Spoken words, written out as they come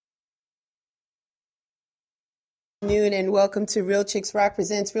Noon and welcome to Real Chicks Rock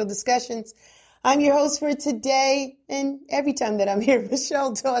Presents Real Discussions. I'm your host for today and every time that I'm here,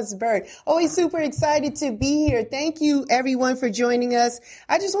 Michelle Dawes Bird. Always super excited to be here. Thank you everyone for joining us.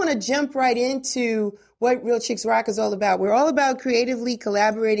 I just want to jump right into what Real Chicks Rock is all about. We're all about creatively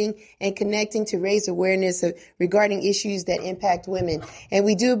collaborating and connecting to raise awareness regarding issues that impact women. And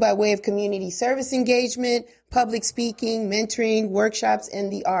we do it by way of community service engagement, public speaking, mentoring, workshops,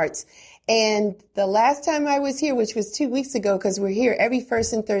 and the arts. And the last time I was here, which was 2 weeks ago, because we're here every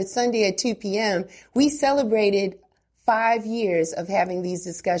first and third Sunday at 2 p.m., we celebrated 5 years of having these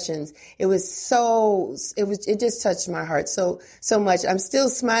discussions. It just touched my heart so much. I'm still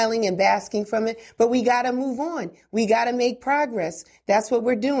smiling and basking from it, but we got to move on. We got to make progress. That's what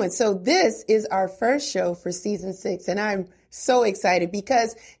we're doing. So this is our first show for season 6, and I'm so excited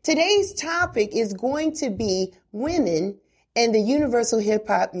because today's topic is going to be women and the Universal Hip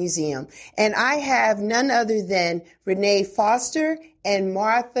Hop Museum. And I have none other than Renee Foster and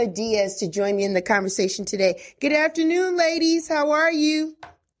Martha Diaz to join me in the conversation today. Good afternoon, ladies. How are you?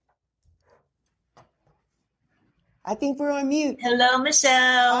 I think we're on mute. Hello,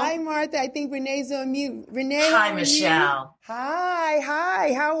 Michelle. Hi, Martha. I think Renee's on mute. Renee, hi, Michelle. You?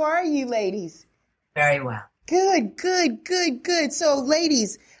 Hi. How are you, ladies? Very well. Good. So,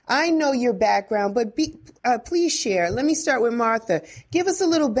 ladies, I know your background, but please share. Let me start with Martha. Give us a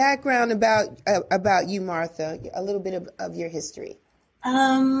little background about you, Martha, a little bit of your history.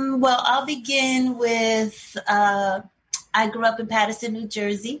 Well, I'll begin with, I grew up in Paterson, New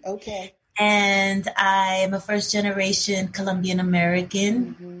Jersey. Okay. And I am a first-generation Colombian American.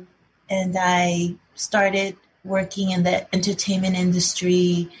 Mm-hmm. And I started working in the entertainment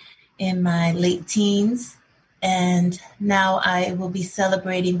industry in my late teens. And now I will be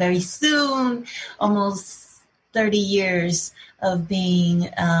celebrating very soon, almost 30 years of being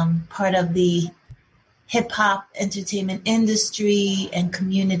part of the hip-hop entertainment industry and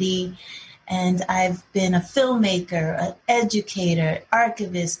community. And I've been a filmmaker, an educator,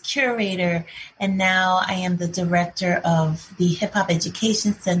 archivist, curator, and now I am the director of the Hip Hop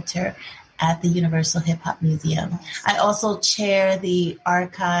Education Center at the Universal Hip Hop Museum. I also chair the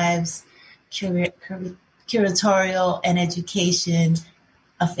archives, curatorial and education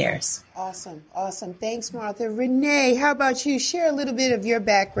affairs. Awesome. Thanks, Martha. Renee, how about you? Share a little bit of your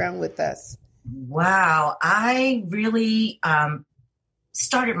background with us. Wow. I really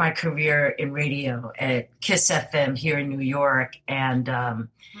started my career in radio at KISS FM here in New York. And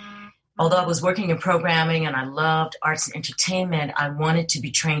although I was working in programming and I loved arts and entertainment, I wanted to be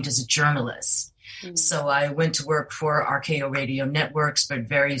trained as a journalist. Mm-hmm. So I went to work for RKO Radio Networks, but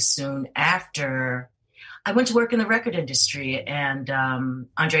very soon after, I went to work in the record industry, and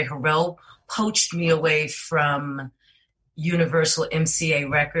Andre Harrell poached me away from Universal MCA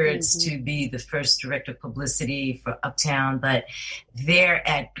Records to be the first director of publicity for Uptown. But there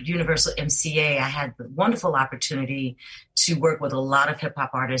at Universal MCA, I had the wonderful opportunity to work with a lot of hip hop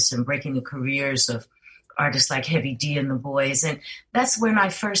artists and breaking the careers of artists like Heavy D and the Boys. And that's when I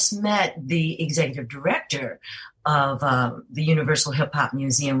first met the executive director of the Universal Hip Hop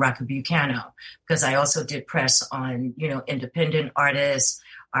Museum, Rocky Bucano, because I also did press on, independent artists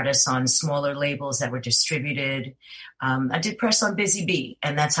on smaller labels that were distributed. I did press on Busy Bee,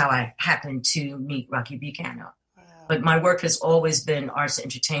 and that's how I happened to meet Rocky Bucano. Wow. But my work has always been arts and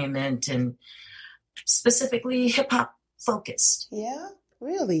entertainment and specifically hip hop focused. Yeah.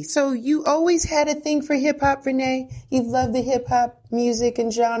 Really? So you always had a thing for hip hop, Renee? You've loved the hip hop music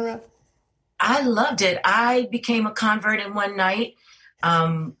and genre? I loved it. I became a convert in one night.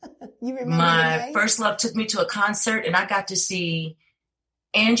 You remember my first love took me to a concert, and I got to see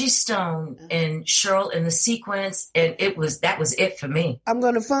Angie Stone and Cheryl in the Sequence, and that was it for me. I'm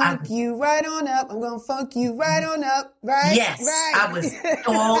going to funk you right on up. I'm going to funk you right on up. Right? Yes, right. I was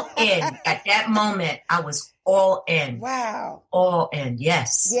all in. At that moment, I was all in. Wow. All in,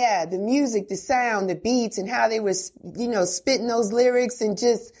 yes. Yeah, the music, the sound, the beats, and how they were, spitting those lyrics and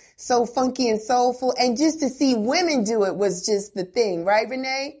just so funky and soulful. And just to see women do it was just the thing, right,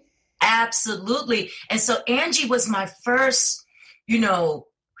 Renee? Absolutely. And so Angie was my first,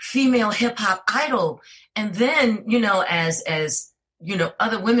 female hip hop idol. And then, as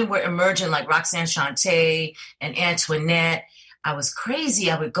other women were emerging like Roxanne Shante and Antoinette, I was crazy.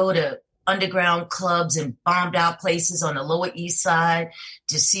 I would go to underground clubs and bombed out places on the Lower East Side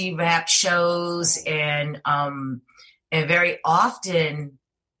to see rap shows. And very often,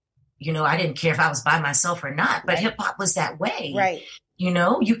 I didn't care if I was by myself or not, but hip hop was that way. Right.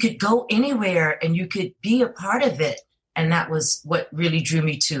 You could go anywhere and you could be a part of it. And that was what really drew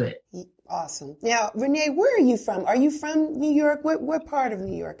me to it. Awesome. Now, Renee, where are you from? Are you from New York? What part of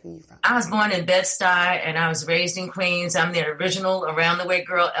New York are you from? I was born in Bed-Stuy, and I was raised in Queens. I'm the original Around the Way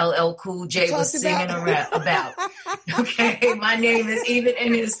girl LL Cool J was singing about. Okay, my name is even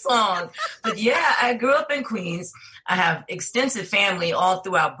in his song. But yeah, I grew up in Queens. I have extensive family all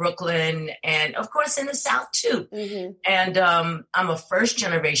throughout Brooklyn and, of course, in the South, too. Mm-hmm. And I'm a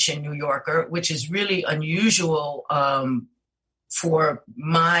first-generation New Yorker, which is really unusual for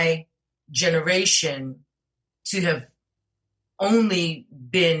my generation to have only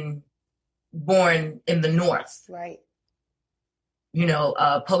been born in the North, right?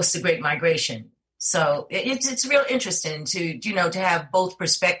 Post the Great Migration. So it's real interesting to have both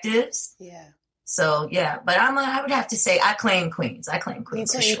perspectives. Yeah. So yeah, but I would have to say I claim Queens. I claim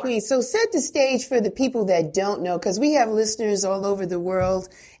Queens. You claim Queens. So set the stage for the people that don't know, because we have listeners all over the world,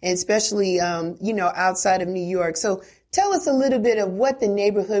 and especially outside of New York. So tell us a little bit of what the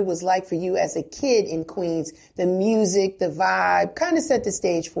neighborhood was like for you as a kid in Queens, the music, the vibe. Kind of set the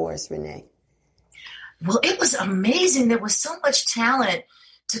stage for us, Renee. Well, it was amazing. There was so much talent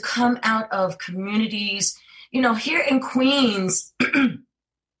to come out of communities. Here in Queens,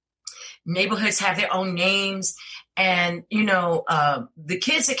 neighborhoods have their own names. And, the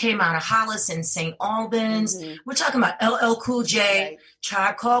kids that came out of Hollis and St. Albans, mm-hmm. we're talking about LL Cool J, right.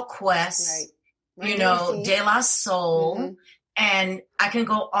 Tribe Called Quest. Right. De La Soul, mm-hmm. and I can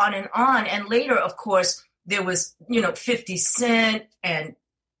go on. And later, of course, there was, 50 Cent and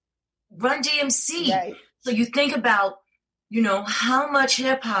Run DMC. Right. So you think about, how much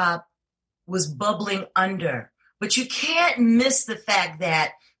hip hop was bubbling under, but you can't miss the fact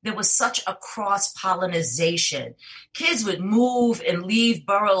that there was such a cross-pollination. Kids would move and leave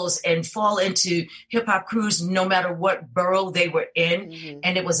boroughs and fall into hip-hop crews no matter what borough they were in, mm-hmm.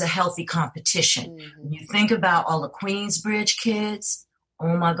 and it was a healthy competition. Mm-hmm. When you think about all the Queensbridge kids,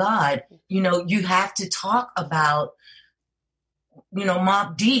 oh my God, you have to talk about,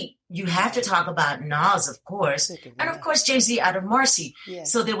 Mobb Deep. You have to talk about Nas, of course, and of course Jay-Z out of Marcy.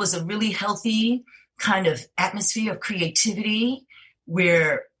 Yes. So there was a really healthy kind of atmosphere of creativity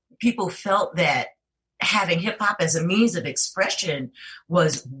where people felt that having hip hop as a means of expression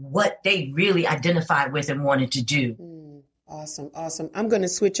was what they really identified with and wanted to do. Awesome. Awesome. I'm going to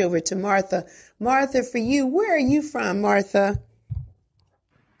switch over to Martha. Martha, for you, where are you from, Martha?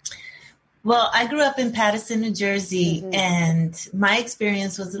 Well, I grew up in Paterson, New Jersey, mm-hmm. and my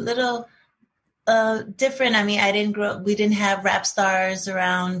experience was a little different. I mean, I didn't grow up, we didn't have rap stars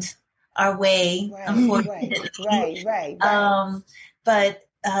around our way, right, unfortunately. Right. But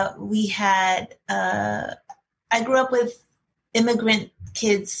we had, I grew up with immigrant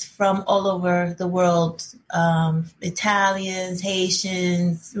kids from all over the world, Italians,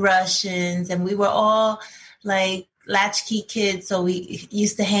 Haitians, Russians, and we were all like latchkey kids. So we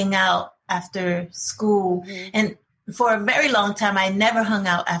used to hang out after school. Mm-hmm. And for a very long time, I never hung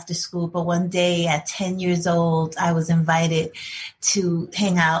out after school. But one day at 10 years old, I was invited to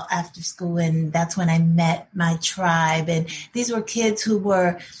hang out after school. And that's when I met my tribe. And these were kids who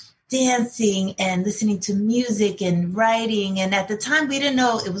were dancing and listening to music and writing. And at the time, we didn't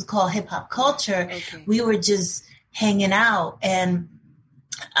know it was called hip hop culture. Okay. We were just hanging out. And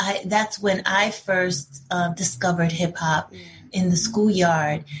that's when I first discovered hip hop. Yeah. In the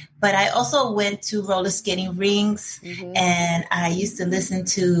schoolyard. But I also went to roller skating rinks, mm-hmm. and I used to listen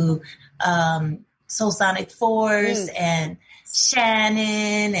to Soul Sonic Force and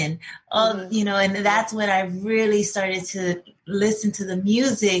Shannon and all, mm-hmm. And that's when I really started to listen to the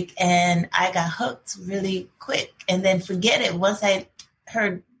music, and I got hooked really quick and then forget it. Once I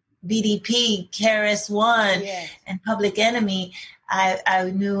heard BDP, KRS-One, yes. and Public Enemy,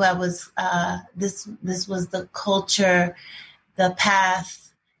 I knew I was, this was the culture, the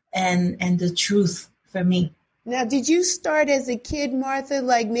path, and the truth for me. Now, did you start as a kid, Martha,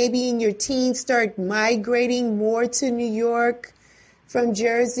 like maybe in your teens, start migrating more to New York from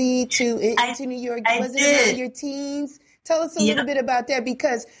Jersey to New York? Was it around your teens? Tell us a little bit about that,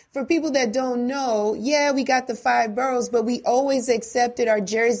 because for people that don't know, we got the 5 boroughs, but we always accepted our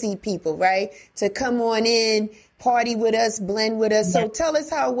Jersey people, right, to come on in, party with us, blend with us. So tell us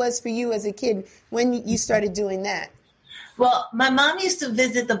how it was for you as a kid when you started doing that. Well, my mom used to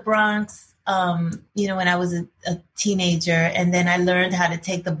visit the Bronx, when I was a teenager, and then I learned how to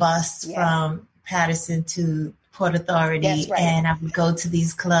take the bus from Paterson to Port Authority, that's right. And I would go to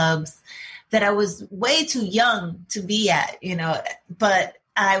these clubs that I was way too young to be at, but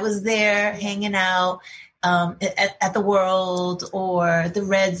I was there hanging out at the World or the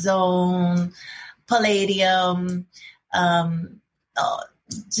Red Zone, Palladium,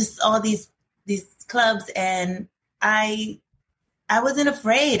 just all these clubs, and I I wasn't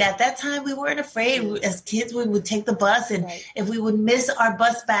afraid. At that time, we weren't afraid. As kids, we would take the bus, and if we would miss our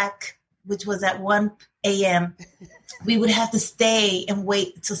bus back, which was at 1 a.m., we would have to stay and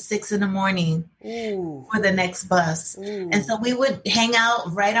wait till 6 a.m. for the next bus. And so we would hang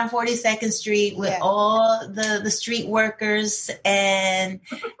out right on 42nd Street with all the street workers, and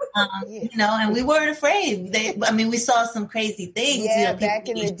and we weren't afraid. We saw some crazy things. Back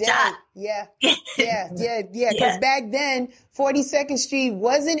in the day. Shot. Because back then, 42nd Street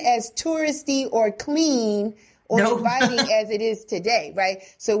wasn't as touristy or clean or inviting as it is today, right?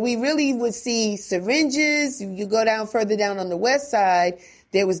 So we really would see syringes. You go down further down on the west side,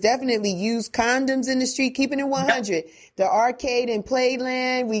 there was definitely used condoms in the street, keeping it 100. The arcade and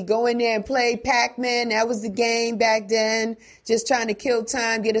playland, we go in there and play Pac-Man. That was the game back then. Just trying to kill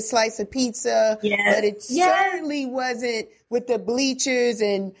time, get a slice of pizza. But it certainly wasn't with the bleachers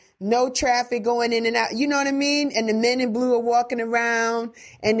and no traffic going in and out. You know what I mean? And the men in blue are walking around,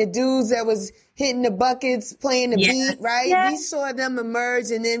 and the dudes that was hitting the buckets, playing the beat, right? We saw them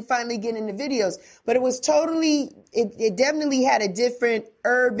emerge and then finally get in the videos. But it was totally, it definitely had a different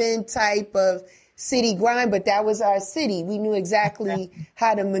urban type of city grind, but that was our city. We knew exactly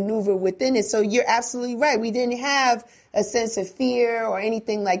how to maneuver within it. So you're absolutely right. We didn't have a sense of fear or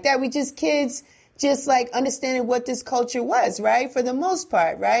anything like that. We just kids just like understanding what this culture was, right? For the most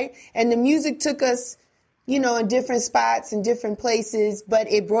part, right? And the music took us, in different spots and different places, but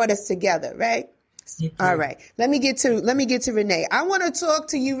it brought us together, right? All right. Let me get to Renee. I want to talk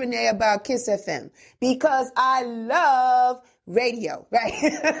to you, Renee, about Kiss FM because I love radio, right?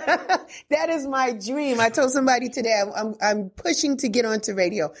 That is my dream. I told somebody today I'm pushing to get onto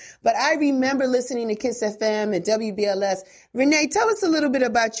radio, but I remember listening to Kiss FM and WBLS. Renee, tell us a little bit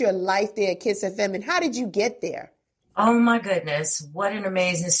about your life there at Kiss FM and how did you get there? Oh my goodness, what an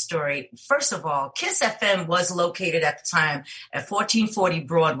amazing story. First of all, Kiss FM was located at the time at 1440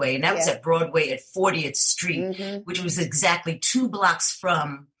 Broadway, and that was at Broadway at 40th Street, which was exactly 2 blocks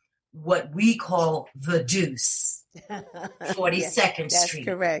from what we call the Deuce, 42nd Street.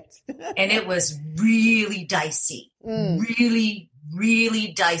 That's correct. And it was really dicey,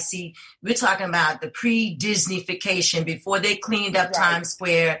 really dicey. We're talking about the pre-Disneyfication, before they cleaned up Times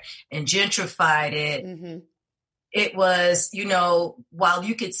Square and gentrified it. It was, while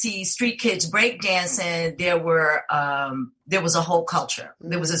you could see street kids breakdancing, there was a whole culture.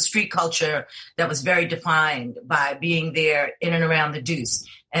 There was a street culture that was very defined by being there in and around the Deuce.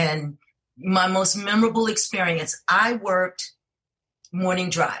 And my most memorable experience, I worked morning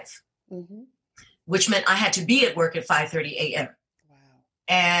drive, which meant I had to be at work at 5:30 a.m. Wow.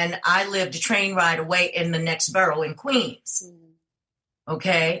 And I lived a train ride away in the next borough in Queens.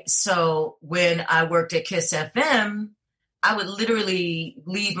 Okay, so when I worked at Kiss FM, I would literally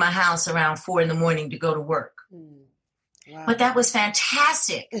leave my house around 4 a.m. to go to work. Wow. But that was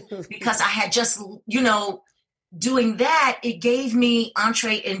fantastic because I had just, doing that, it gave me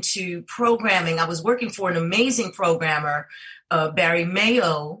entree into programming. I was working for an amazing programmer, Barry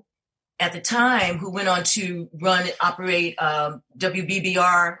Mayo, at the time, who went on to operate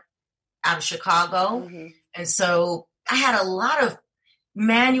WBBR out of Chicago. And so I had a lot of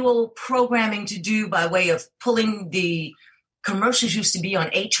manual programming to do by way of pulling the commercials. Used to be on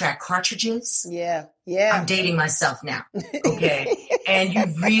 8-track cartridges. Yeah. I'm dating myself now. Okay. And you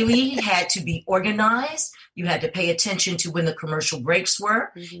really had to be organized. You had to pay attention to when the commercial breaks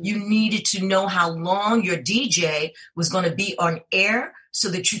were. You needed to know how long your DJ was going to be on air so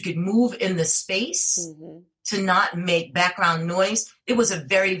that you could move in the space to not make background noise. It was a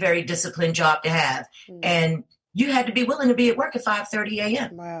very, very disciplined job to have. And you had to be willing to be at work at 5:30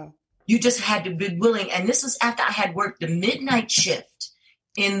 a.m. Wow. You just had to be willing. And this was after I had worked the midnight shift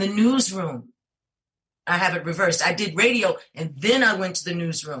in the newsroom. I have it reversed. I did radio and then I went to the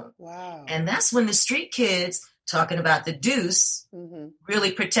newsroom. Wow. And that's when the street kids, talking about the Deuce,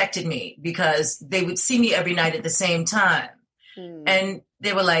 really protected me because they would see me every night at the same time. And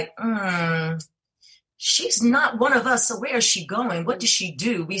they were like, she's not one of us, so where is she going? What does she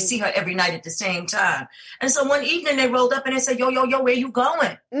do? We see her every night at the same time. And so one evening they rolled up and they said, yo, where you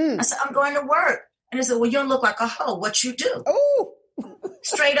going? I said, I'm going to work. And they said, well, you don't look like a hoe. What you do? Oh,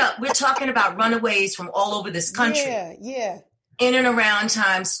 straight up. We're talking about runaways from all over this country. In and around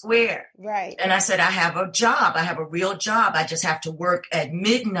Times Square. Right. And I said, I have a job. I have a real job. I just have to work at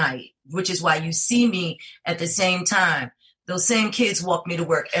midnight, which is why you see me at the same time. Those same kids walked me to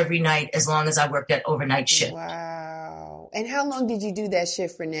work every night as long as I worked that overnight shift. Wow. And how long did you do that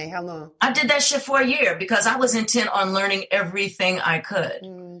shift, Renee? How long? I did that shift for a year because I was intent on learning everything I could,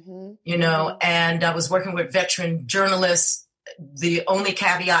 and I was working with veteran journalists. The only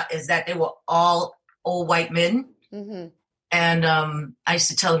caveat is that they were all old white men. And I used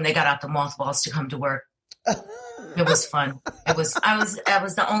to tell them they got out the mothballs to come to work. It was fun. I was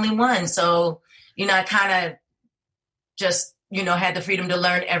the only one. So, I kind of just, had the freedom to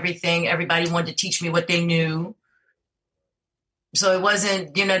learn everything. Everybody wanted to teach me what they knew. So it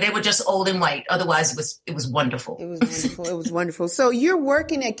wasn't, they were just old and white. Otherwise, it was wonderful. It was wonderful. It was wonderful. So you're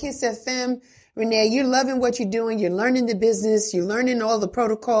working at Kiss FM, Renee. You're loving what you're doing. You're learning the business. You're learning all the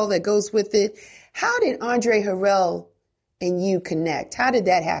protocol that goes with it. How did Andre Harrell and you connect? How did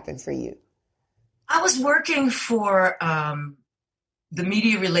that happen for you? I was working for the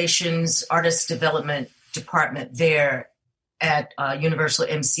Media Relations Artist Development Department there at Universal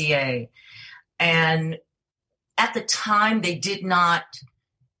MCA. And at the time, they did not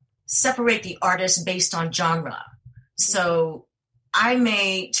separate the artists based on genre. So I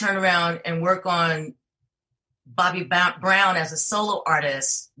may turn around and work on Bobby Brown as a solo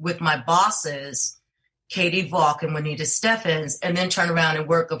artist with my bosses, Katie Valk and Juanita Steffens, and then turn around and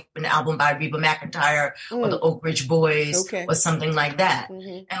work an album by Reba McEntire or the Oak Ridge Boys or something like that.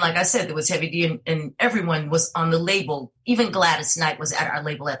 Mm-hmm. And like I said, there was Heavy D and everyone was on the label. Even Gladys Knight was at our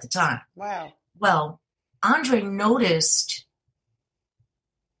label at the time. Wow. Well, Andre noticed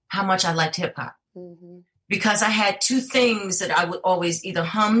how much I liked hip hop because I had two things that I would always either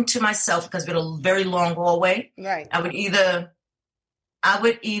hum to myself because we had a very long hallway. Right. I would either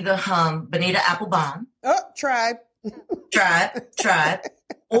hum Bonita Applebum. Oh, Tribe,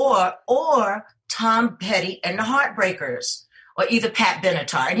 or Tom Petty and the Heartbreakers, or either Pat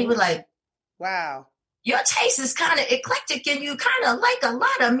Benatar. And he was like, wow, your taste is kind of eclectic and you kind of like a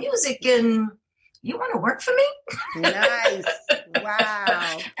lot of music and you want to work for me? Nice.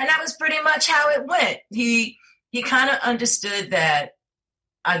 Wow. And that was pretty much how it went. He kind of understood that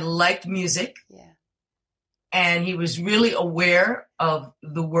I liked music. Yeah. And he was really aware of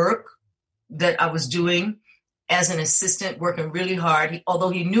the work that I was doing as an assistant, working really hard.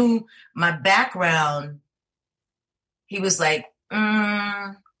 Although he knew my background, he was like,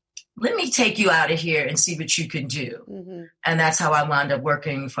 let me take you out of here and see what you can do. Mm-hmm. And that's how I wound up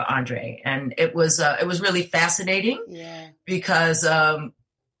working for Andre. And it was really fascinating because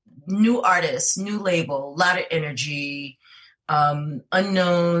new artists, new label, a lot of energy,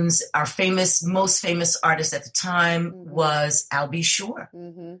 unknowns. Our most famous artist at the time was Al B. Sure.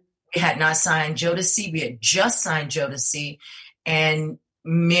 Mm-hmm. We had not signed Jodeci. We had just signed Jodeci. And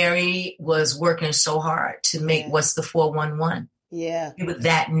Mary was working so hard to make What's the 411. Yeah. We were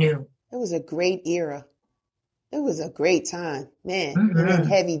that new. It was a great era. It was a great time, man. Mm-hmm. And then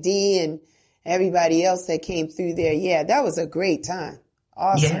Heavy D and everybody else that came through there. Yeah, that was a great time.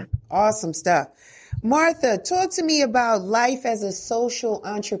 Awesome. Yeah. Awesome stuff. Martha, talk to me about life as a social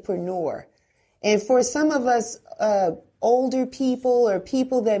entrepreneur. And for some of us older people or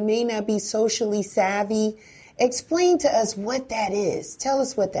people that may not be socially savvy, explain to us what that is. Tell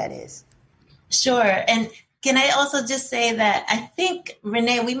us what that is. Sure. And can I also just say that I think,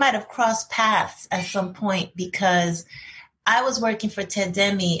 Renee, we might have crossed paths at some point because I was working for Ted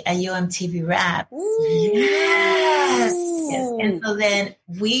Demme at UMTV Rap. Yes. And so then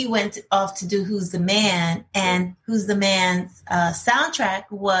we went off to do Who's the Man, and Who's the Man's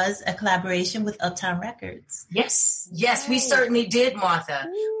soundtrack was a collaboration with Uptown Records. Yes, we certainly did, Martha.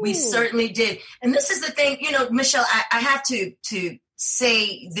 Ooh. We certainly did. And this is the thing, Michelle, I have to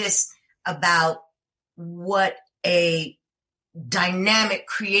say this about what a dynamic,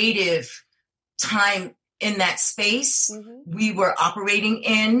 creative time in that space we were operating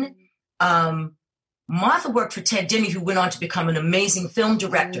in. Martha worked for Ted Demme, who went on to become an amazing film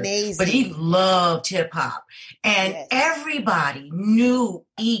director, but he loved hip hop. And everybody knew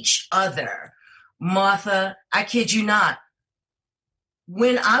each other. Martha, I kid you not,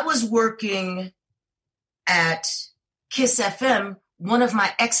 when I was working at Kiss FM, one of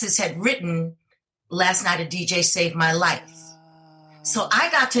my exes had written Last Night a DJ Saved My Life. So I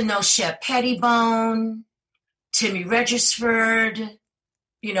got to know Shep Pettibone, Timmy Regisford,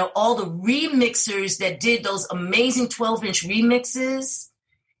 all the remixers that did those amazing 12-inch remixes.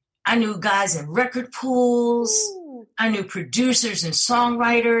 I knew guys in record pools. Ooh. I knew producers and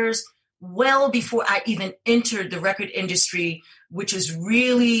songwriters well before I even entered the record industry, which is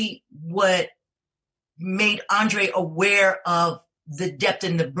really what made Andre aware of the depth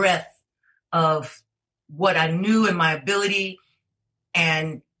and the breadth of what I knew and my ability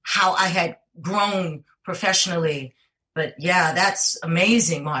and how I had grown professionally. But yeah, that's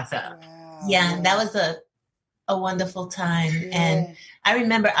amazing, Martha. Wow. Yeah, that was a wonderful time. Yeah. And I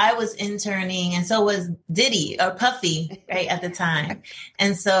remember I was interning and so was Diddy or Puffy, right, at the time.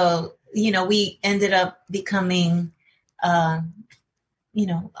 And so, we ended up becoming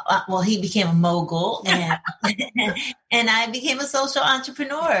he became a mogul, and and I became a social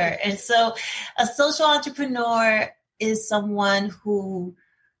entrepreneur. And so a social entrepreneur is someone who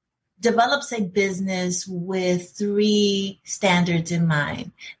develops a business with 3 standards in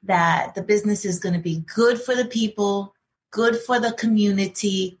mind: that the business is going to be good for the people, good for the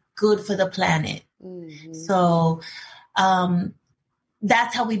community, good for the planet. Mm-hmm. So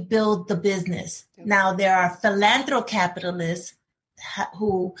that's how we build the business. Okay. Now, there are philanthrocapitalists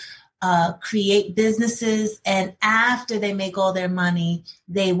who create businesses, and after they make all their money,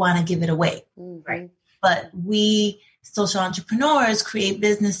 they want to give it away. Mm-hmm. Right. But we social entrepreneurs create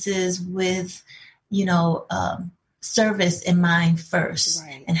businesses with, service in mind first,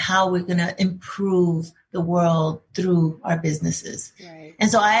 right, and how we're going to improve the world through our businesses. Right. And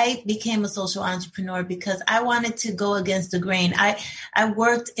so I became a social entrepreneur because I wanted to go against the grain. I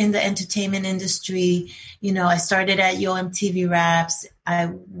worked in the entertainment industry. I started at Yo MTV Raps. I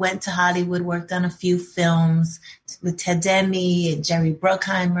went to Hollywood, worked on a few films with Ted Demme and Jerry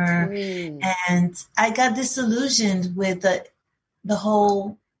Bruckheimer. And I got disillusioned with the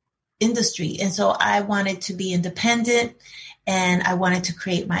whole industry. And so I wanted to be independent, and I wanted to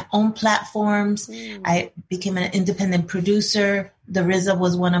create my own platforms. I became an independent producer. The RZA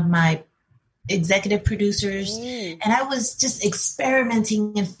was one of my executive producers. And I was just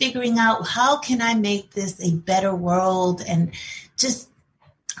experimenting and figuring out, how can I make this a better world and just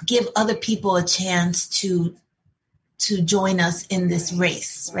give other people a chance to join us in this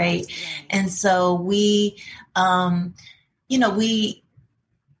race, right? And so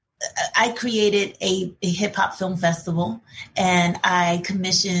I created a hip hop film festival, and I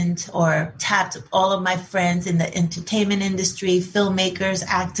commissioned or tapped all of my friends in the entertainment industry, filmmakers,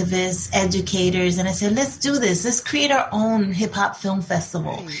 activists, educators. And I said, let's do this. Let's create our own hip hop film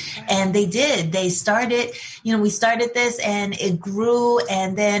festival. Right. And they did. They started, we started this and it grew.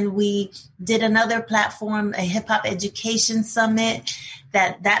 And then we did another platform, a hip hop education summit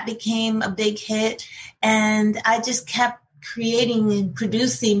that became a big hit. And I just kept creating and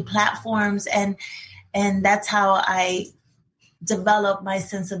producing platforms, and that's how I developed my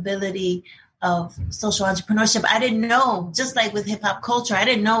sensibility of social entrepreneurship. I didn't know, just like with hip hop culture, I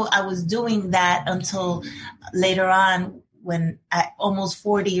didn't know I was doing that until later on, when at almost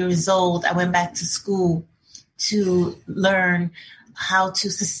 40 years old, I went back to school to learn how to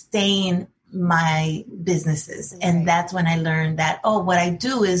sustain my businesses. Right. And that's when I learned that, what I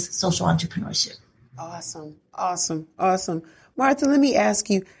do is social entrepreneurship. Awesome. Martha, let me ask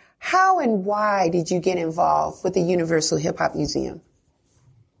you, how and why did you get involved with the Universal Hip Hop Museum?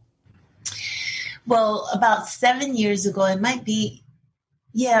 Well, about 7 years ago, it might be,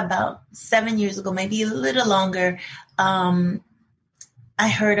 about 7 years ago, maybe a little longer, I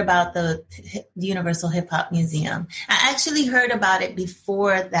heard about the Universal Hip Hop Museum. I actually heard about it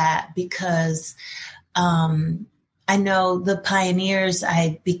before that because I know the pioneers.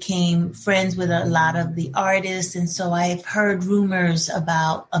 I became friends with a lot of the artists. And so I've heard rumors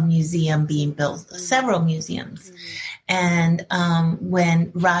about a museum being built, several museums. And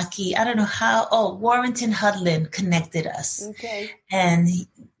when Rocky, I don't know how, Warrington Hudlin connected us. Okay. And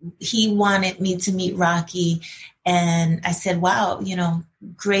he wanted me to meet Rocky. And I said, wow,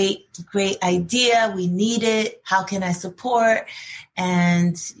 great idea. We need it. How can I support?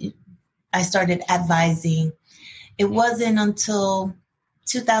 And I started advising. It wasn't until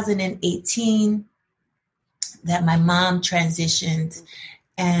 2018 that my mom transitioned,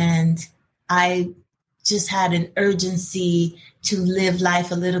 and I just had an urgency to live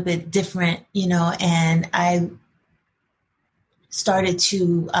life a little bit different, and I started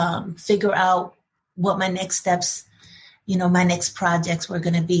to figure out what my next steps, my next projects were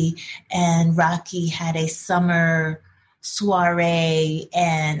going to be. And Rocky had a summer soiree,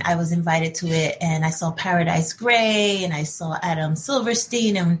 and I was invited to it, and I saw Paradise Gray, and I saw Adam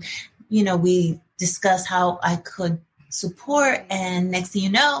Silverstein, and we discussed how I could support. And next thing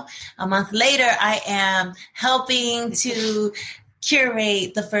you know, a month later, I am helping to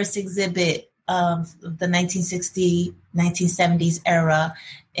curate the first exhibit of the 1960s, 1970s era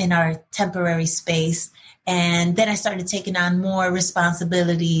in our temporary space. And then I started taking on more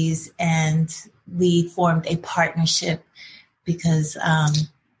responsibilities, and we formed a partnership because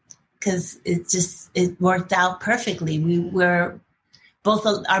it worked out perfectly. We were both,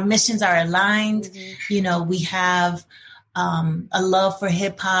 our missions are aligned. Mm-hmm. We have a love for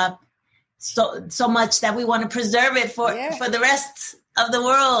hip hop so much that we want to preserve it for the rest of the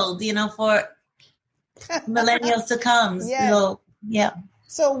world, for millennials to come.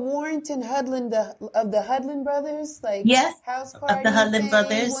 So Warrington Hudlin, of the Hudlin brothers, House Party, of the Hudlin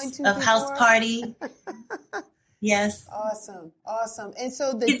brothers, of House Party. Yes. Awesome. And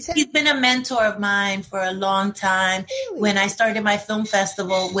so he's been a mentor of mine for a long time. Really? When I started my film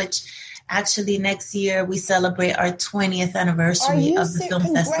festival, which actually next year we celebrate our 20th anniversary of the film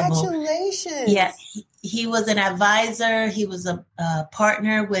festival. Congratulations. Yeah, he was an advisor. He was a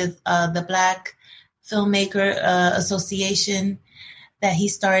partner with the Black Filmmaker Association that he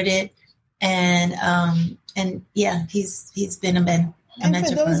started. And yeah, he's been a mentor. And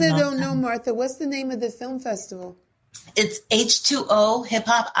for those that don't know, Martha, what's the name of the film festival? It's H2O Hip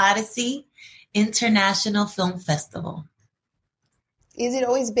Hop Odyssey International Film Festival. Is it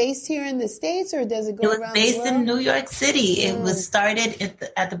always based here in the States, or does it go around the world? It was based in New York City. It was started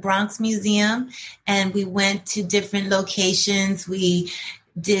at the Bronx Museum, and we went to different locations. We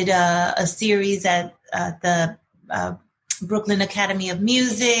did a series at the Brooklyn Academy of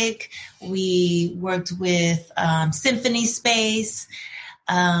Music. We worked with Symphony Space.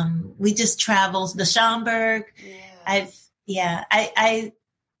 We just traveled the Schomburg. I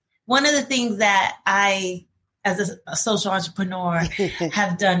one of the things that I, as a social entrepreneur,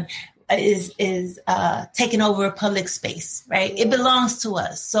 have done is taking over a public space, right? Yeah. It belongs to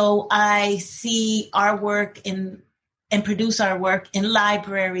us. So I see our work and produce our work in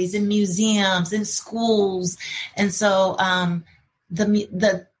libraries, in museums, in schools. And so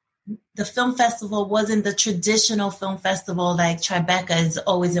the film festival wasn't the traditional film festival like Tribeca is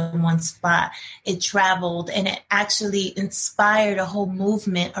always in one spot. It traveled, and it actually inspired a whole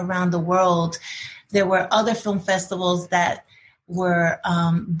movement around the world. There were other film festivals that were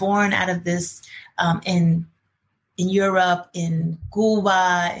born out of this in Europe, in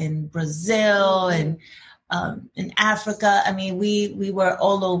Cuba, in Brazil, and in Africa. I mean, we were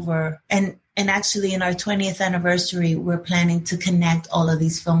all over. And actually, in our 20th anniversary, we're planning to connect all of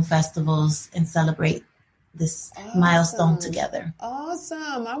these film festivals and celebrate this milestone together.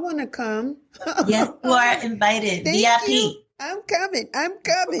 Awesome. I want to come. Yes, you are invited. Thank you. I'm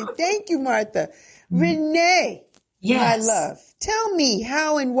coming. Thank you, Martha. Renee, my love, tell me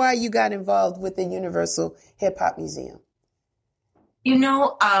how and why you got involved with the Universal Hip Hop Museum.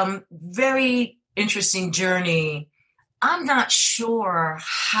 Very interesting journey. I'm not sure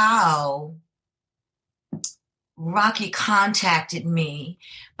how Rocky contacted me,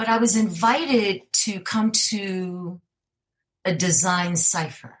 but I was invited to come to a design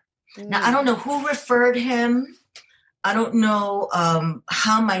cipher. Now, I don't know who referred him. I don't know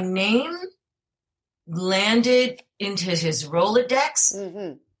how my name landed into his Rolodex.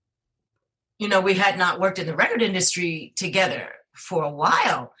 Mm-hmm. We had not worked in the record industry together for a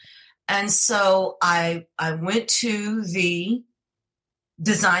while. And so I went to the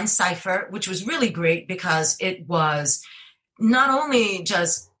design cipher, which was really great because it was not only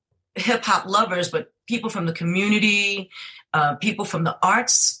just hip hop lovers, but people from the community, people from the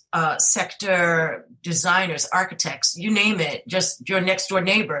arts sector, designers, architects, you name it, just your next door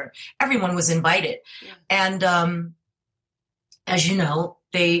neighbor. Everyone was invited. Yeah. And as you know,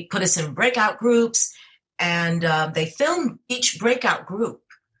 they put us in breakout groups, and they filmed each breakout group.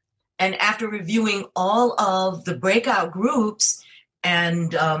 And after reviewing all of the breakout groups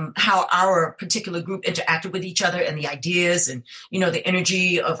and how our particular group interacted with each other and the ideas and, the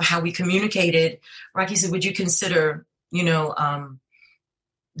energy of how we communicated, Rocky said, would you consider,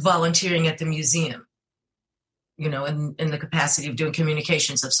 volunteering at the museum, in the capacity of doing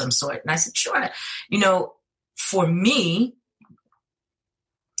communications of some sort? And I said, sure. For me,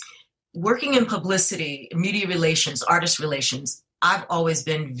 working in publicity, media relations, artist relations, I've always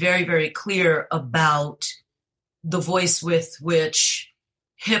been very, very clear about the voice with which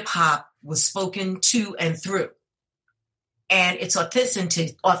hip hop was spoken to and through. And its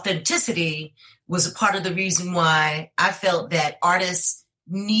authenticity was a part of the reason why I felt that artists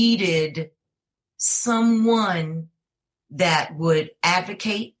needed someone that would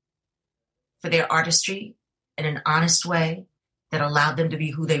advocate for their artistry in an honest way that allowed them to be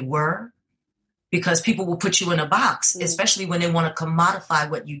who they were. Because people will put you in a box, especially when they want to commodify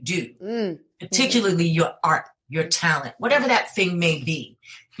what you do, particularly your art, your talent, whatever that thing may be.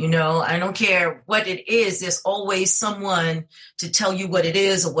 I don't care what it is. There's always someone to tell you what it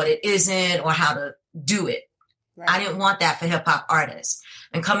is or what it isn't or how to do it. Right. I didn't want that for hip hop artists.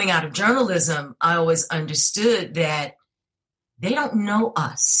 And coming out of journalism, I always understood that they don't know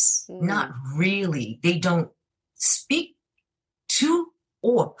us. Not really. They don't speak to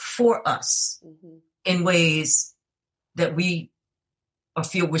or for us in ways that we or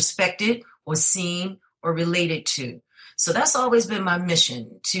feel respected or seen or related to. So that's always been my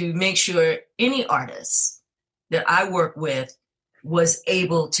mission, to make sure any artist that I work with was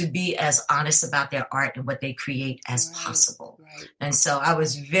able to be as honest about their art and what they create as possible. Right. And so I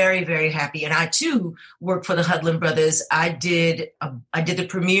was very, very happy. And I too worked for the Hudlin Brothers. I did the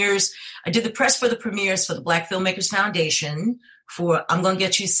premieres. I did the press for the premieres for the Black Filmmakers Foundation for I'm Gonna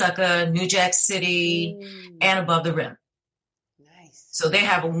Get You Sucker, New Jack City, and Above the Rim. Nice. So they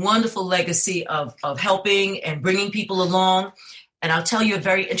have a wonderful legacy of helping and bringing people along. And I'll tell you a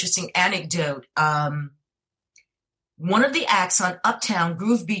very interesting anecdote. One of the acts on Uptown,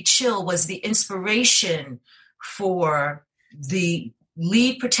 Groove Beat Chill, was the inspiration for the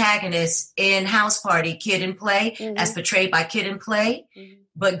lead protagonist in House Party, Kid and Play, as portrayed by Kid and Play.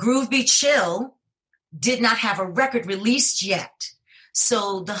 But Groove Beat Chill did not have a record released yet.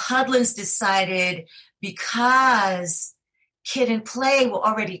 So the Hudlins decided, because Kid and Play were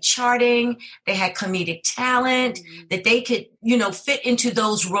already charting, they had comedic talent, that they could, fit into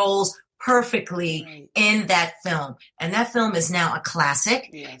those roles perfectly in that film. And that film is now a classic.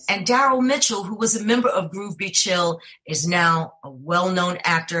 Yes. And Daryl Mitchell, who was a member of Groove Beat Chill, is now a well-known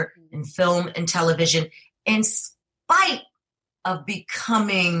actor in film and television, in spite of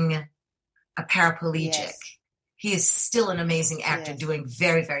becoming a paraplegic. Yes. He is still an amazing actor, doing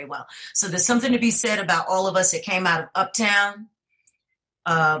very, very well. So there's something to be said about all of us that came out of Uptown.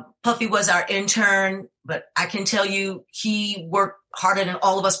 Puffy was our intern, but I can tell you he worked harder than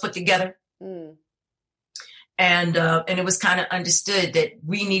all of us put together. And it was kind of understood that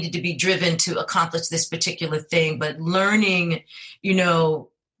we needed to be driven to accomplish this particular thing. But learning,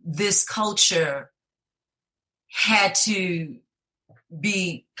 this culture had to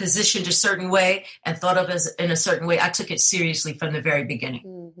be positioned a certain way and thought of as in a certain way. I took it seriously from the very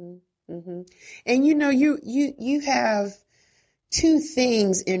beginning. And you have two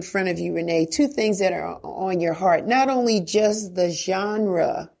things in front of you, Renee, two things that are on your heart, not only just the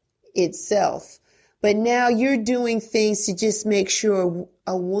genre itself, but now you're doing things to just make sure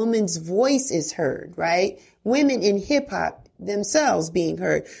a woman's voice is heard, right? Women in hip hop themselves being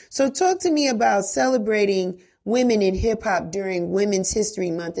heard. So talk to me about celebrating women in hip hop during Women's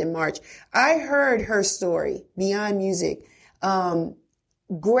History Month in March. I heard her story, Beyond Music.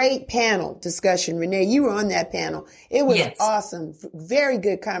 Great panel discussion. Renee, you were on that panel. It was awesome. Very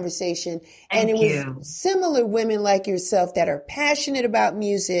good conversation. Thank you. It was similar women like yourself that are passionate about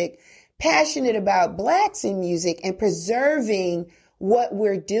music, passionate about Blacks in music, and preserving what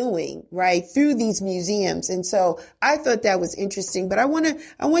we're doing, right, through these museums. And so I thought that was interesting. But I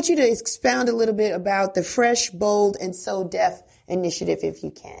want you to expound a little bit about the Fresh, Bold, and So Deaf initiative, if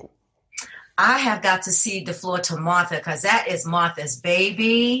you can. I have got to cede the floor to Martha, because that is Martha's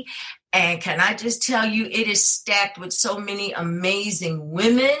baby. And can I just tell you, it is stacked with so many amazing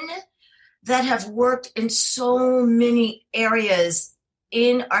women that have worked in so many areas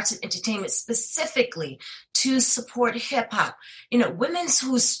in arts and entertainment, specifically to support hip hop. Women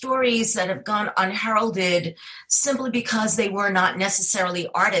whose stories that have gone unheralded simply because they were not necessarily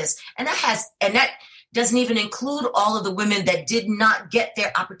artists. And that doesn't even include all of the women that did not get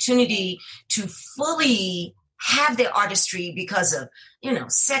their opportunity to fully have their artistry because of,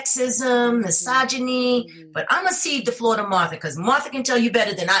 sexism, misogyny. But I'm going to cede the floor to Martha, because Martha can tell you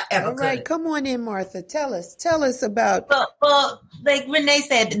better than I ever could. All right, come on in, Martha. Tell us about... Well, like Renee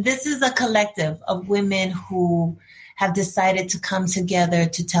said, this is a collective of women who have decided to come together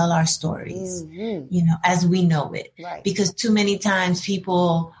to tell our stories, as we know it. Right. Because too many times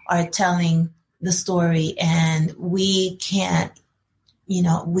people are telling the story and we can't,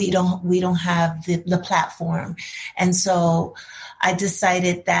 we don't have the platform. And so I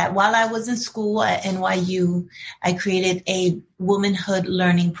decided that while I was in school at NYU, I created a womanhood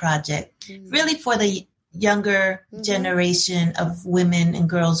learning project, really for the younger generation of women and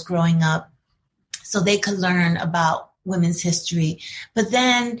girls growing up, so they could learn about women's history. But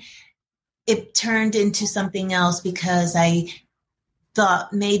then it turned into something else, because I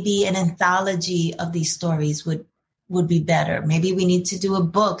thought maybe an anthology of these stories would be better. Maybe we need to do a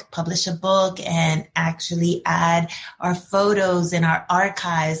book, publish a book, and actually add our photos and our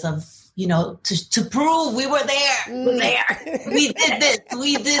archives of, to prove we were there. We're there. We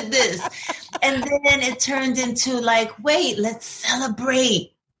did this. And then it turned into like, wait, let's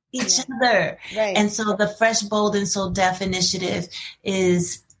celebrate each other. Right. And so the Fresh, Bold, and So Deaf initiative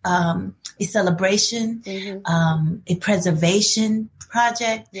is a celebration, a preservation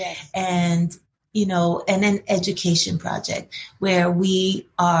project, and an education project where we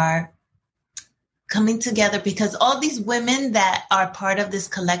are coming together because all these women that are part of this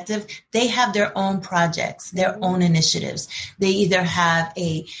collective, they have their own projects, their own initiatives. They either have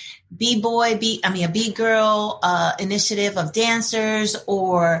a B-girl initiative of dancers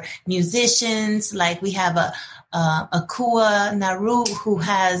or musicians. Like we have Akua Naru, who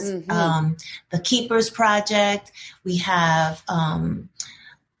has the Keepers Project. We have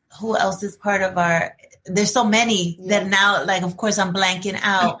who else is part of our? There's so many that now, like, of course, I'm blanking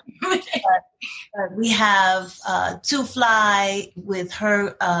out. but we have Two Fly with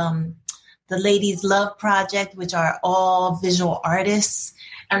her, the Ladies Love Project, which are all visual artists,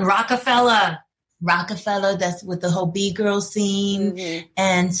 and Rockefeller, that's with the whole B-girl scene.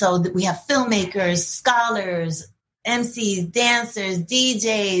 And so we have filmmakers, scholars, MCs, dancers,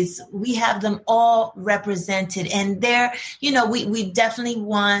 DJs. We have them all represented. And there, we definitely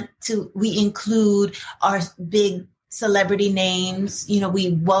we include our big celebrity names.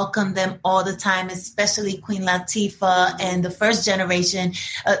 We welcome them all the time, especially Queen Latifah and the first generation,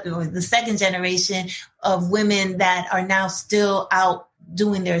 or the second generation of women that are now still out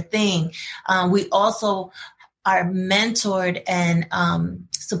doing their thing. We also are mentored and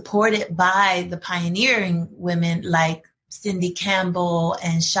supported by the pioneering women like Cindy Campbell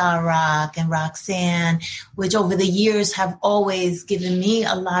and Sha Rock and Roxanne, which over the years have always given me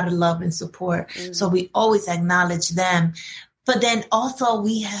a lot of love and support. So we always acknowledge them. But then also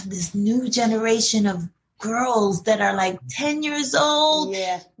we have this new generation of girls that are like 10 years old,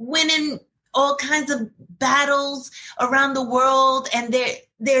 winning all kinds of battles around the world. And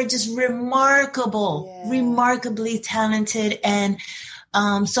they're just remarkably talented. And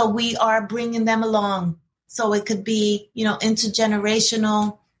so we are bringing them along. So it could be,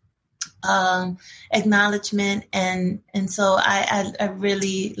 intergenerational acknowledgement. And so I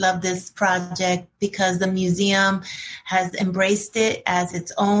really love this project because the museum has embraced it as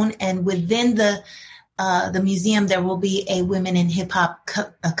its own. And within the museum, there will be a Women in Hip Hop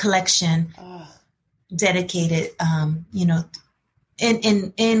collection dedicated,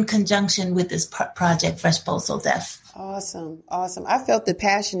 in conjunction with this project, Fresh Pulse So Deaf. Awesome. I felt the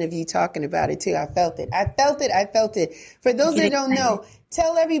passion of you talking about it too. I felt it. For those that don't know,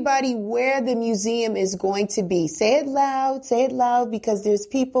 tell everybody where the museum is going to be. Say it loud, because there's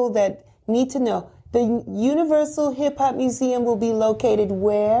people that need to know. The Universal Hip Hop Museum will be located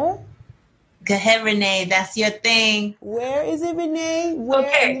where? Go ahead, Renee. That's your thing. Where is it, Renee?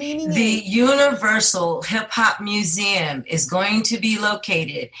 The Universal Hip Hop Museum is going to be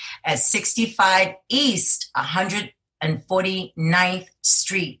located at 65 East 149th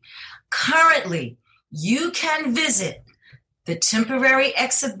Street. Currently, you can visit the temporary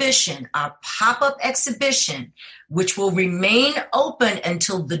exhibition, our pop-up exhibition, which will remain open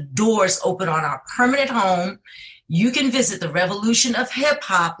until the doors open on our permanent home. You can visit the Revolution of Hip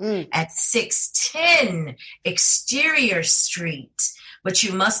Hop at 610 Exterior Street, but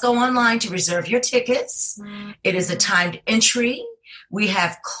you must go online to reserve your tickets. It is a timed entry. We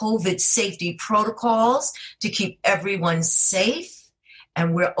have COVID safety protocols to keep everyone safe,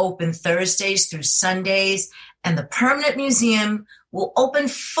 and we're open Thursdays through Sundays, and the permanent museum will open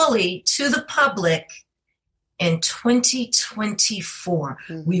fully to the public in 2024.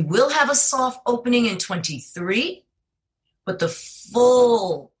 We will have a soft opening in 23, but the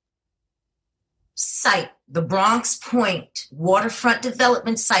full site, the Bronx Point waterfront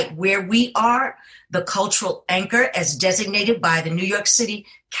development site, where we are the cultural anchor as designated by the New York City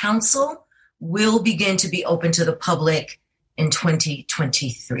Council, will begin to be open to the public in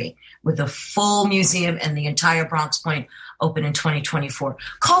 2023, with the full museum and the entire Bronx Point open in 2024.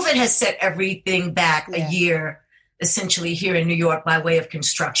 COVID has set everything back a year, essentially, here in New York by way of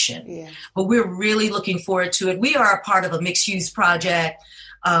construction. But we're really looking forward to it. We are a part of a mixed-use project.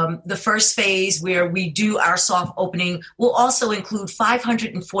 The first phase, where we do our soft opening, will also include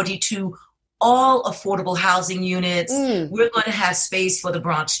 542 all affordable housing units. We're going to have space for the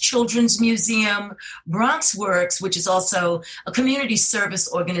Bronx Children's Museum, Bronx Works, which is also a community service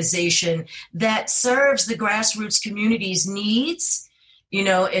organization that serves the grassroots community's needs,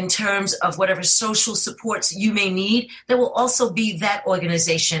 in terms of whatever social supports you may need. There will also be that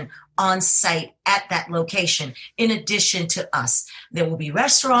organization on site at that location, in addition to us. There will be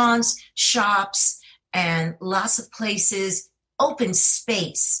restaurants, shops, and lots of places, open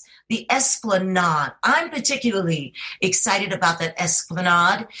space. The Esplanade. I'm particularly excited about that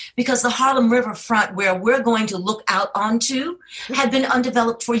Esplanade because the Harlem Riverfront, where we're going to look out onto, had been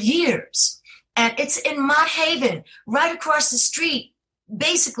undeveloped for years. And it's in Mott Haven, right across the street,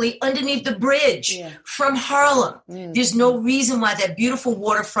 basically underneath the bridge from Harlem. There's no reason why that beautiful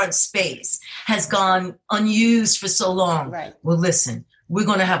waterfront space has gone unused for so long. Well, listen, we're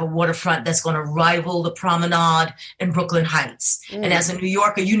going to have a waterfront that's going to rival the promenade in Brooklyn Heights. And as a New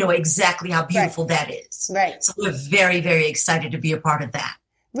Yorker, you know exactly how beautiful that is. Right. So we're very, very excited to be a part of that.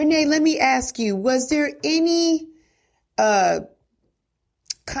 Renee, let me ask you, was there any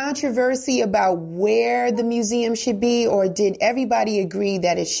controversy about where the museum should be, or did everybody agree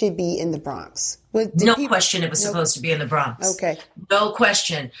that it should be in the Bronx? No question it was supposed to be in the Bronx. Okay. No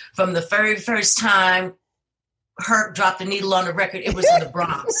question. From the very first time Herc dropped the needle on the record, it was in the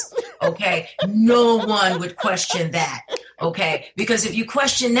Bronx. Okay. No one would question that. Okay. Because if you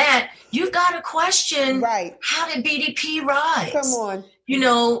question that, you've got to question, right, how did BDP rise? Come on. You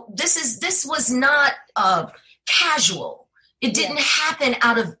know, this was not casual. It didn't happen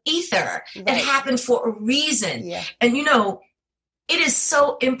out of ether. Right. It happened for a reason. Yeah. And, you know, it is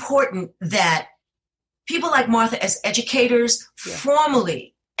so important that people like Martha, as educators,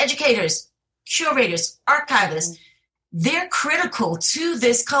 formally, educators, curators, archivists, they're critical to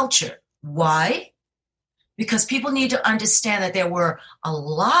this culture. Why? Because people need to understand that there were a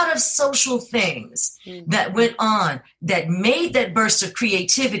lot of social things that went on that made that burst of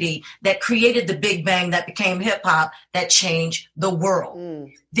creativity that created the Big Bang that became hip hop that changed the world.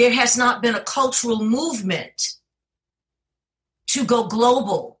 There has not been a cultural movement to go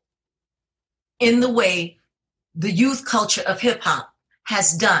global in the way the youth culture of hip hop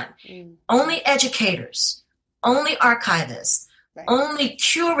has done. Only educators, only archivists, only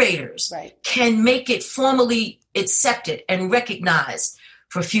curators can make it formally accepted and recognized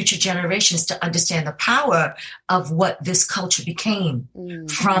for future generations to understand the power of what this culture became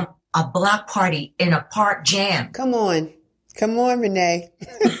from a block party in a park jam. Come on, Renee.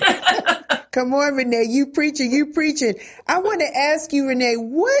 Come on, Renee. You preaching. I want to ask you, Renee,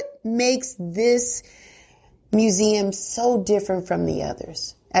 what makes this museum so different from the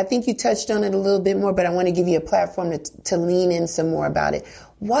others? I think you touched on it a little bit more, but I want to give you a platform to lean in some more about it.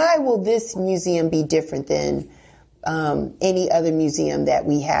 Why will this museum be different than any other museum that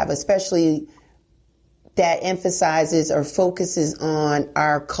we have, especially that emphasizes or focuses on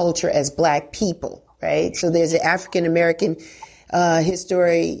our culture as Black people, right? So there's an African American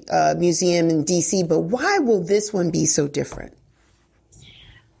History Museum in D.C., but why will this one be so different?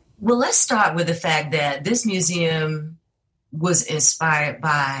 Well, let's start with the fact that this museum was inspired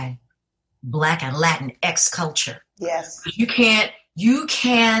by Black and Latinx culture. Yes. You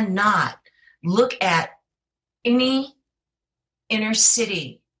cannot look at any inner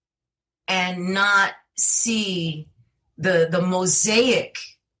city and not see the mosaic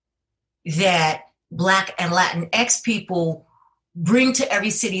that Black and Latinx people bring to every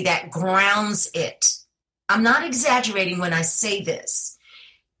city that grounds it. I'm not exaggerating when I say this.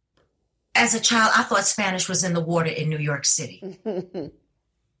 As a child, I thought Spanish was in the water in New York City.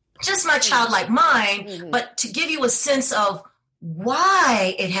 Just my childlike mind, but to give you a sense of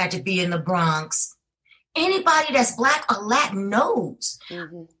why it had to be in the Bronx, anybody that's Black or Latin knows.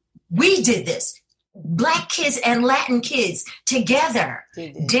 We did this. Black kids and Latin kids together,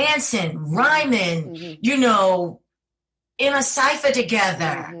 dancing, rhyming, you know, in a cipher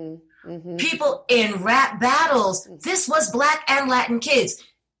together. People in rap battles. This was Black and Latin kids.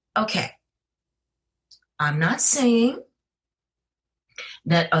 Okay. I'm not saying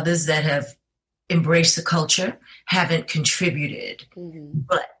that others that have embraced the culture haven't contributed,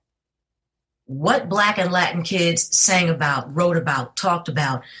 but what Black and Latin kids sang about, wrote about, talked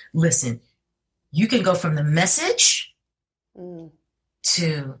about, listen, you can go from The Message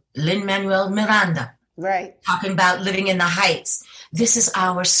to Lin-Manuel Miranda, talking about living in the Heights. This is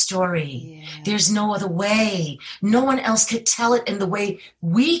our story. There's no other way. No one else could tell it in the way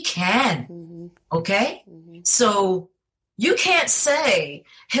we can. Okay? So you can't say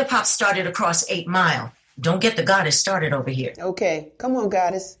hip hop started across 8 Mile. Don't get the goddess started over here. Okay. Come on,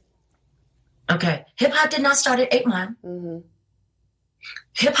 goddess. Okay. Hip hop did not start at 8 Mile.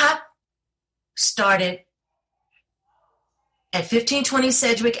 Hip hop started at 1520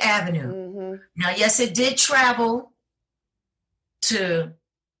 Sedgwick Avenue. Now, yes, it did travel to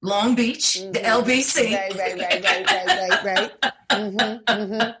Long Beach, the LBC. Right.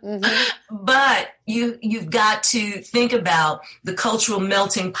 But you've got to think about the cultural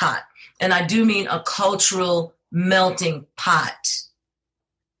melting pot. And I do mean a cultural melting pot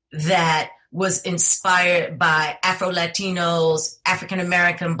that was inspired by Afro-Latinos,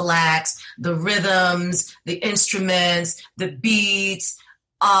 African-American Blacks, the rhythms, the instruments, the beats,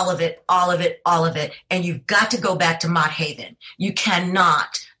 all of it. And you've got to go back to Mott Haven. You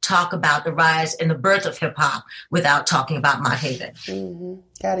cannot talk about the rise and the birth of hip hop without talking about Mott Haven.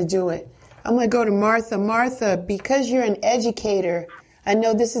 Got to do it. I'm going to go to Martha. Martha, because you're an educator, I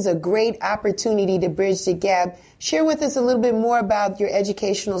know this is a great opportunity to bridge the gap. Share with us a little bit more about your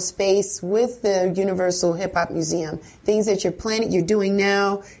educational space with the Universal Hip Hop Museum, things that you're planning, you're doing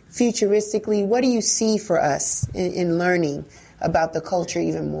now, futuristically. What do you see for us in learning about the culture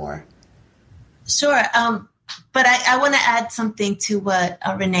even more? Sure. But I want to add something to what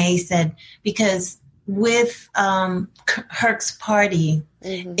Renee said, because with Herc's party,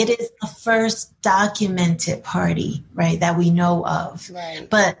 it is the first documented party, right, that we know of. Right.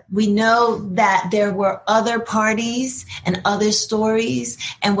 But we know that there were other parties and other stories.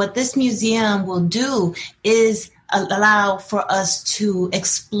 And what this museum will do is allow for us to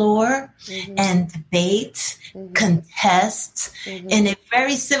explore and debate, contest in a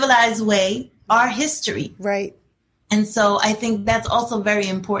very civilized way our history. Right. And so I think that's also very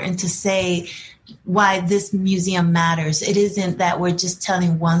important to say why this museum matters. It isn't that we're just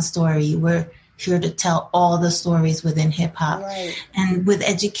telling one story. We're here to tell all the stories within hip hop. Right. And with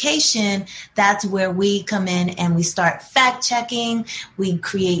education, that's where we come in and we start fact checking. We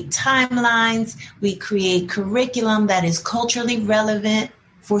create timelines. We create curriculum that is culturally relevant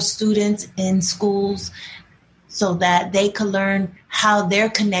for students in schools, so that they can learn how they're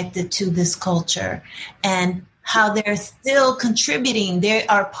connected to this culture and how they're still contributing. They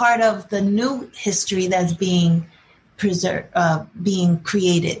are part of the new history that's being preserved, being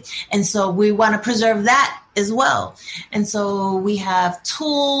created. And so we want to preserve that as well. And so we have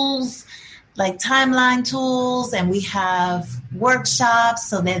tools like timeline tools, and we have workshops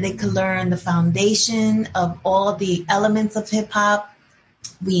so that they can learn the foundation of all the elements of hip hop.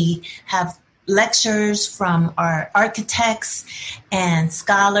 We have lectures from our architects and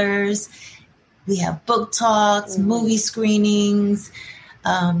scholars. We have book talks, movie screenings,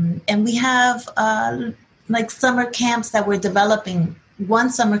 and we have like summer camps that we're developing. One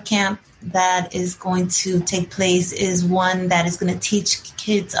summer camp that is going to take place is one that is going to teach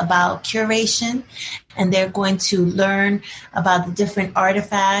kids about curation, and they're going to learn about the different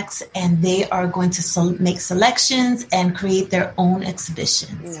artifacts, and they are going to make selections and create their own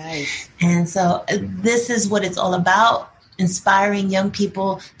exhibitions. Nice. And so this is what it's all about: inspiring young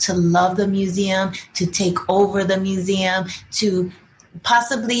people to love the museum, to take over the museum, to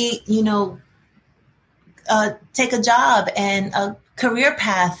possibly, take a job and a career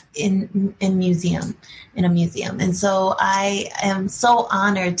path in a museum. And so I am so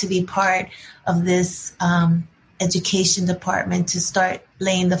honored to be part of this education department, to start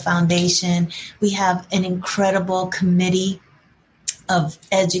laying the foundation. We have an incredible committee of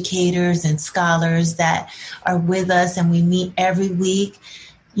educators and scholars that are with us, and we meet every week,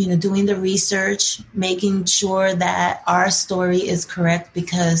 doing the research, making sure that our story is correct,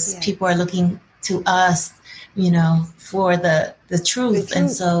 because people are looking to us, for the truth.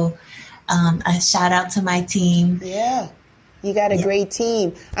 And so I shout out to my team. Yeah. You got a great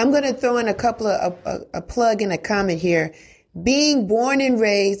team. I'm going to throw in a couple of a plug and a comment here. Being born and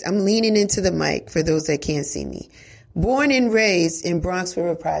raised, I'm leaning into the mic for those that can't see me. Born and raised in Bronx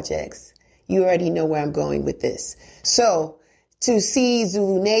River Projects. You already know where I'm going with this. So to see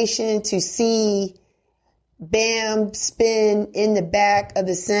Zulu Nation, to see Bam spin in the back of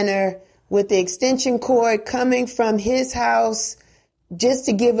the center with the extension cord coming from his house, just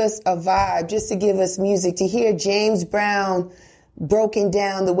to give us a vibe, just to give us music, to hear James Brown broken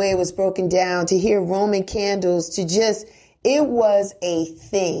down the way it was broken down, to hear Roman Candles, it was a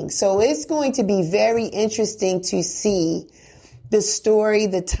thing. So it's going to be very interesting to see the story,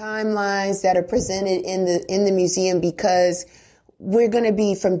 the timelines that are presented in the museum, because we're going to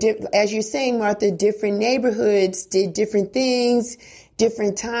be from, as you're saying, Martha, different neighborhoods did different things,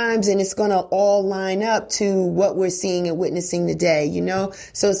 different times, and it's going to all line up to what we're seeing and witnessing today,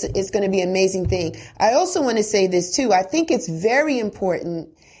 So it's going to be an amazing thing. I also want to say this too. I think it's very important,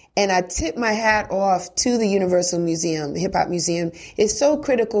 and I tip my hat off to the Universal Museum, the Hip Hop Museum. It's so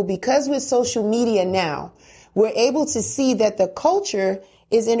critical, because with social media now, we're able to see that the culture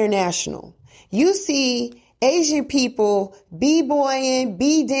is international. You see Asian people b-boying,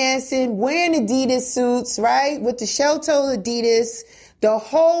 b-dancing, wearing Adidas suits, right? With the shell-toe Adidas, the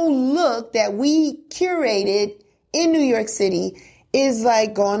whole look that we curated in New York City is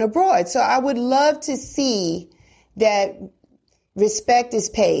like gone abroad. So I would love to see that respect is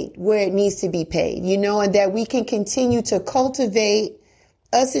paid where it needs to be paid, and that we can continue to cultivate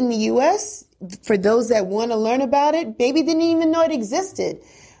us in the U.S. for those that want to learn about it, maybe didn't even know it existed,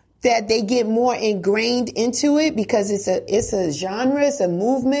 that they get more ingrained into it, because it's a genre, it's a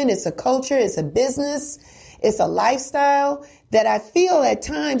movement, it's a culture, it's a business, it's a lifestyle that I feel at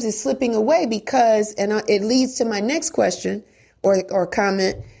times is slipping away, because, and it leads to my next question or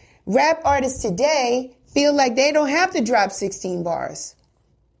comment, rap artists today feel like they don't have to drop 16 bars,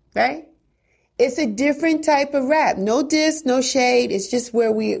 right? It's a different type of rap. No diss, no shade. It's just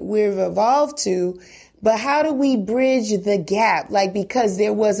where we've evolved to. But how do we bridge the gap? Like, because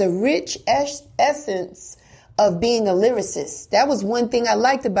there was a rich essence of being a lyricist. That was one thing I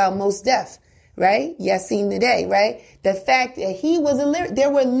liked about Mos Def, right? Yasin Today, right? The fact that he was there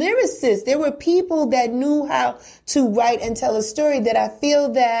were lyricists. There were people that knew how to write and tell a story that I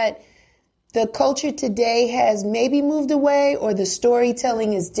feel that the culture today has maybe moved away, or the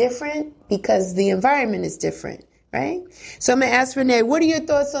storytelling is different because the environment is different, right? So I'm going to ask Renee, what are your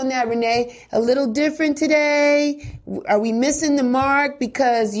thoughts on that, Renee? A little different today? Are we missing the mark?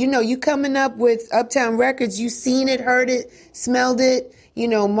 Because, you coming up with Uptown Records, you seen it, heard it, smelled it.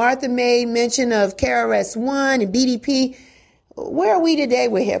 Martha made mention of KRS-One and BDP. Where are we today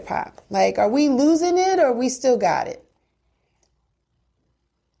with hip hop? Like, are we losing it, or we still got it?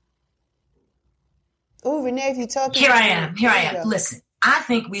 Oh, Renee, if you're talking. Here I am. Listen, I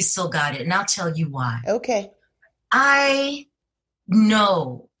think we still got it, and I'll tell you why. Okay. I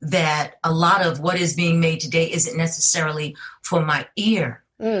know that a lot of what is being made today isn't necessarily for my ear,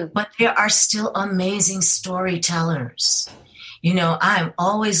 but there are still amazing storytellers. I'm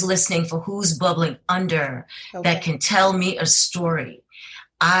always listening for who's bubbling under that can tell me a story.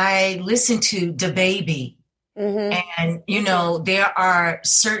 I listen to DaBaby, and, there are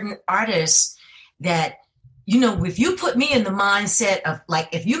certain artists that, if you put me in the mindset of, like,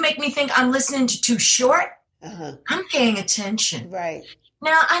 if you make me think I'm listening to Too Short, I'm paying attention. Right.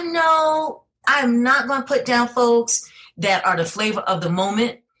 Now, I know I'm not going to put down folks that are the flavor of the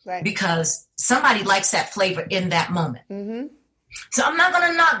moment, because somebody likes that flavor in that moment. So I'm not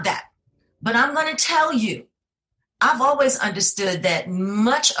going to knock that. But I'm going to tell you, I've always understood that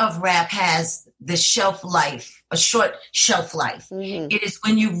much of rap has the shelf life, a short shelf life. It is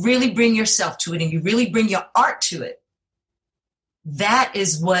when you really bring yourself to it and you really bring your art to it. That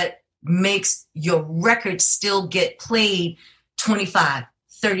is what makes your record still get played 25,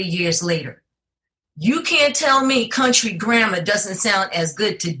 30 years later. You can't tell me Country Grammar doesn't sound as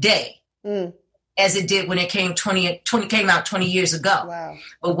good today as it did when it came out 20 years ago. Wow.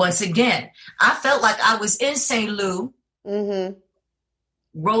 But once again, I felt like I was in St. Louis,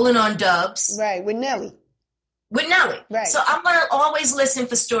 rolling on dubs. Right, with Nelly. Right. So I'm going to always listen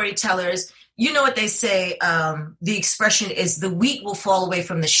for storytellers. You know what they say, the expression is the wheat will fall away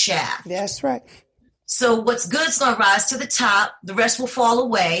from the shaft. That's right. So what's good's going to rise to the top. The rest will fall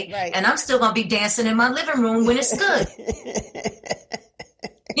away. Right. And I'm still going to be dancing in my living room when it's good.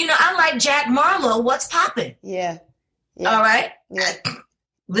 I like Jack Marlowe. What's popping? Yeah. All right. Yeah.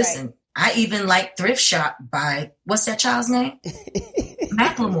 Listen, I even like Thrift Shop by, what's that child's name?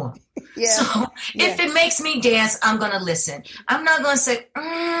 Macklemore. Yeah. So if it makes me dance, I'm going to listen. I'm not going to say,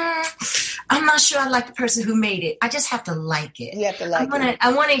 I'm not sure I like the person who made it. I just have to like it. You have to like it.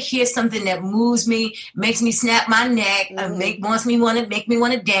 I want to hear something that moves me, makes me snap my neck, make me want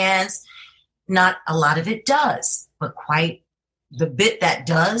to dance. Not a lot of it does, but quite the bit that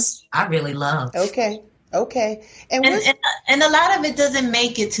does, I really love. Okay. And a lot of it doesn't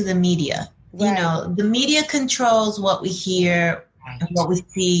make it to the media. Right. The media controls what we hear and what we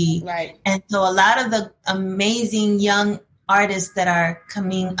see. Right. And so a lot of the amazing young artists that are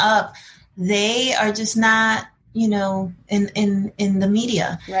coming up, they are just not, in the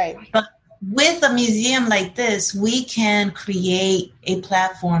media. Right. But with a museum like this, we can create a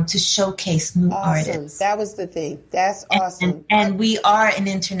platform to showcase new artists. That was the thing. That's awesome. And we are an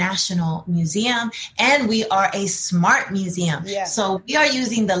international museum, and we are a smart museum. Yeah. So we are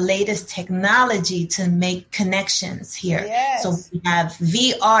using the latest technology to make connections here. Yes. So we have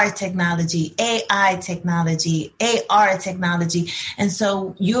VR technology, AI technology, AR technology. And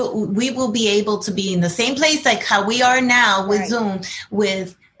so we will be able to be in the same place like how we are now with Zoom,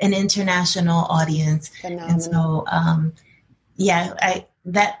 with an international audience. Phenomenal. And so,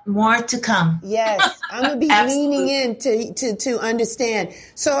 that more to come. Yes, I'm going to be leaning in to understand.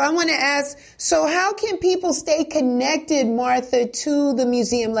 So I want to ask, so how can people stay connected, Martha, to the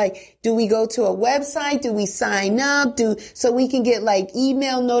museum? Like, do we go to a website? Do we sign up? So we can get like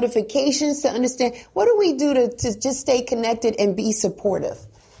email notifications to understand? What do we do to just stay connected and be supportive?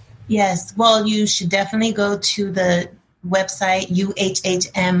 Yes, well, you should definitely go to the website,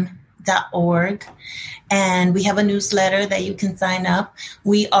 uhhm.org. And we have a newsletter that you can sign up.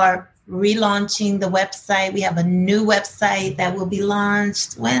 We are relaunching the website. We have a new website that will be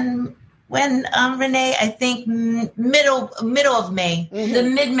launched when When, Renee, I think middle of May. Mm-hmm. The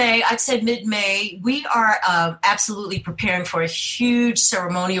mid-May, I'd say mid-May. We are absolutely preparing for a huge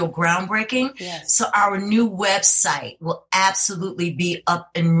ceremonial groundbreaking. Yes. So our new website will absolutely be up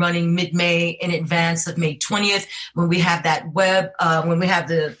and running mid-May in advance of May 20th when we have that when we have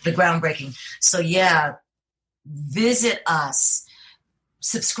the groundbreaking. So yeah, visit us,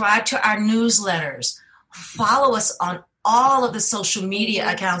 subscribe to our newsletters, follow us on all of the social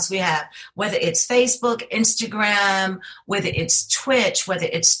media accounts we have, whether it's Facebook, Instagram, whether it's Twitch, whether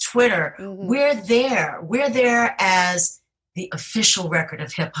it's Twitter. Mm-hmm. We're there. We're there as the official record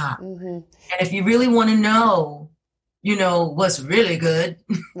of hip hop. Mm-hmm. And if you really want to know, what's really good,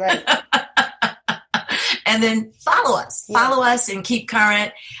 right. And then follow us and keep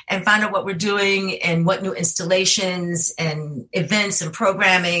current and find out what we're doing and what new installations and events and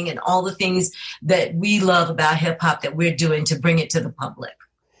programming and all the things that we love about hip hop that we're doing to bring it to the public.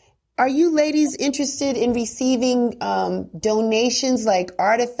 Are you ladies interested in receiving donations like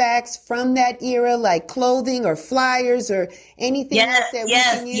artifacts from that era, like clothing or flyers or anything else that we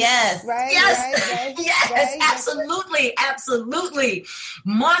can use? Yes. Right? Yes, absolutely.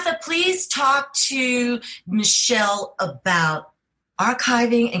 Martha, please talk to Michelle about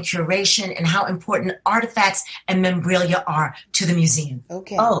archiving and curation and how important artifacts and memorabilia are to the museum.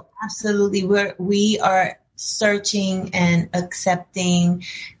 Okay. Oh, absolutely. We are searching and accepting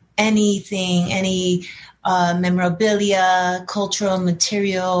anything, any memorabilia, cultural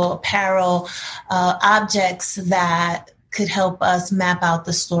material, apparel, objects that could help us map out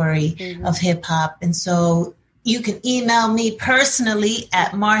the story of hip hop. And so you can email me personally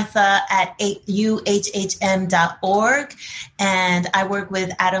at martha@uhhm.org. And I work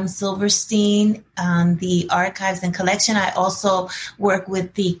with Adam Silverstein on the archives and collection. I also work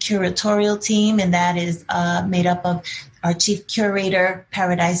with the curatorial team, and that is made up of our chief curator,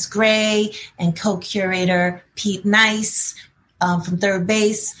 Paradise Gray, and co-curator, Pete Nice from Third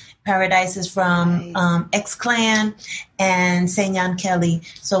Base. Paradise is from X-Clan, and Senyan Kelly.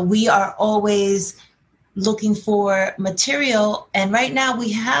 So we are always looking for material. And right now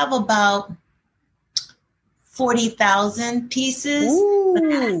we have about 40,000 pieces.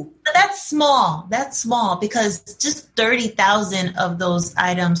 But that's small. That's small because just 30,000 of those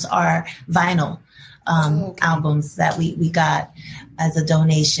items are vinyl. Albums that we got as a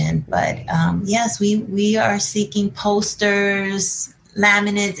donation. But yes, we are seeking posters,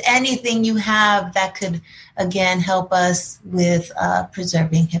 laminates, anything you have that could, again, help us with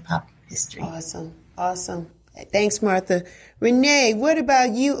preserving hip-hop history. Awesome. Thanks, Martha. Renee, what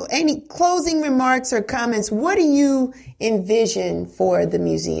about you? Any closing remarks or comments? What do you envision for the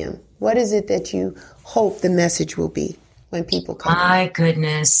museum? What is it that you hope the message will be when people come? My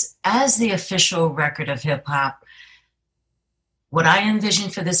goodness. As the official record of hip hop, what I envision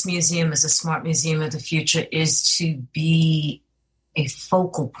for this museum as a smart museum of the future is to be a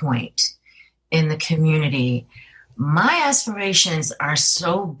focal point in the community. My aspirations are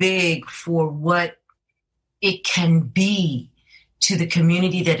so big for what it can be to the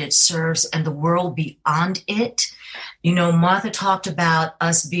community that it serves and the world beyond it. Martha talked about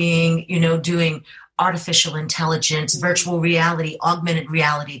us being, doing artificial intelligence, virtual reality, augmented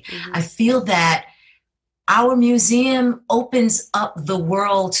reality. I feel that our museum opens up the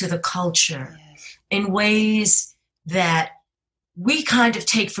world to the culture in ways that we kind of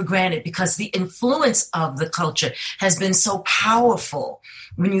take for granted because the influence of the culture has been so powerful.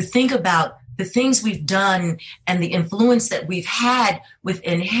 When you think about the things we've done and the influence that we've had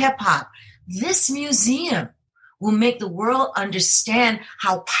within hip hop, this museum will make the world understand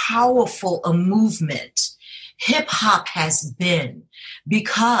how powerful a movement hip hop has been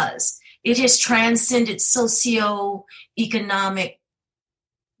because it has transcended socio-economic,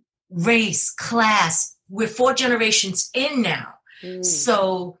 race, class. We're 4 generations in now.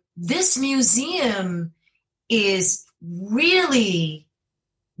 So this museum is really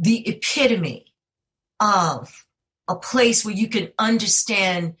the epitome of a place where you can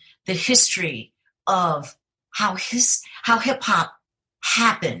understand the history of how hip hop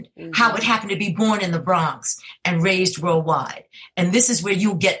happened, how it happened to be born in the Bronx and raised worldwide. And this is where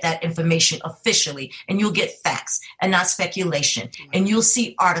you'll get that information officially, and you'll get facts and not speculation. And you'll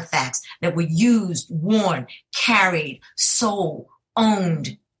see artifacts that were used, worn, carried, sold,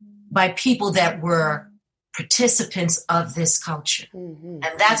 owned by people that were participants of this culture. And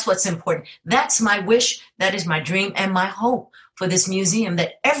that's what's important. That's my wish. That is my dream and my hope for this museum,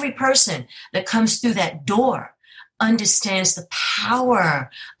 that every person that comes through that door understands the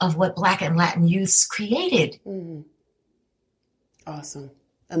power of what Black and Latin youths created. Awesome.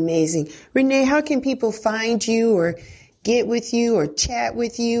 Amazing. Renee, how can people find you or get with you or chat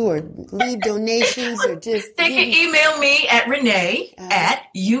with you or leave donations or just... They can email me at Renee at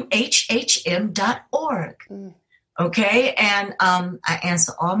uhhm.org. Okay? And I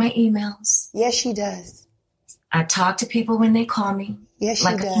answer all my emails. Yes, she does. I talk to people when they call me. Yes, she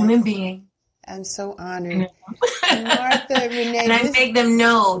like does. a human being. I'm so honored. Martha, Renee. And I make them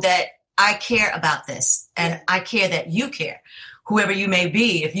know that I care about this and I care that you care. Whoever you may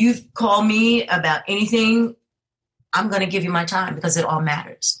be, if you call me about anything, I'm going to give you my time because it all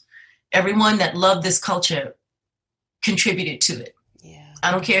matters. Everyone that loved this culture contributed to it. Yeah.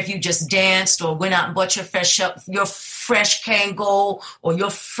 I don't care if you just danced or went out and bought your fresh Kangol or your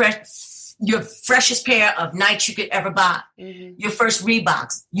freshest pair of Nikes you could ever buy. Mm-hmm. Your first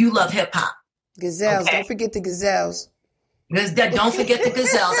Reeboks. You love hip hop. Gazelles. Okay? Don't forget the Gazelles. Don't forget the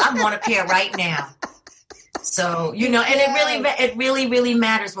Gazelles. I want a pair right now. So, and it really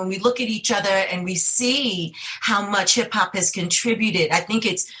matters when we look at each other and we see how much hip hop has contributed. I think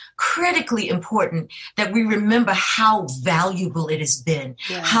it's critically important that we remember how valuable it has been,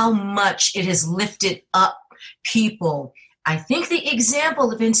 how much it has lifted up people. I think the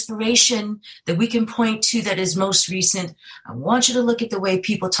example of inspiration that we can point to that is most recent, I want you to look at the way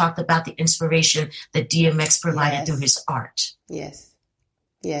people talked about the inspiration that DMX provided through his art. Yes.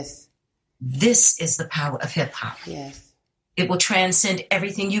 Yes. This is the power of hip hop. Yes. It will transcend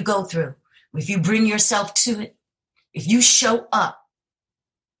everything you go through. If you bring yourself to it, if you show up,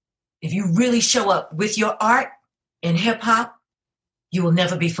 if you really show up with your art in hip hop, you will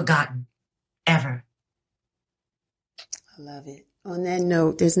never be forgotten, ever. I love it. On that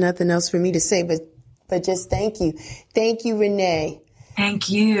note, there's nothing else for me to say, but just thank you. Thank you, Renee. Thank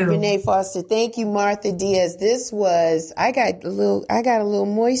you. Renee Foster. Thank you, Martha Diaz. I got a little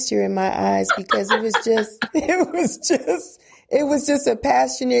moisture in my eyes because it was just a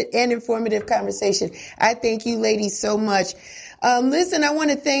passionate and informative conversation. I thank you ladies so much. Listen, I want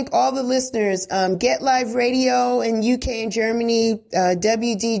to thank all the listeners. Get Live Radio in UK and Germany,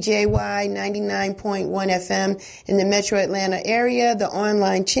 WDJY 99.1 FM in the Metro Atlanta area, the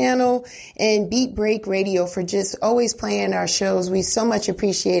online channel, and Beat Break Radio for just always playing our shows. We so much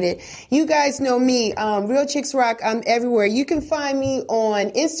appreciate it. You guys know me, Real Chicks Rock. I'm everywhere. You can find me on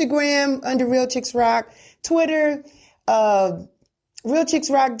Instagram under Real Chicks Rock, Twitter,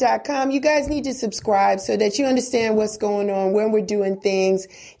 RealChicksRock.com. You guys need to subscribe so that you understand what's going on when we're doing things.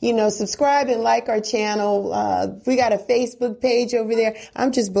 Subscribe and like our channel. We got a Facebook page over there.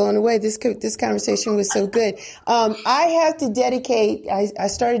 I'm just blown away. This conversation was so good. I have to dedicate. I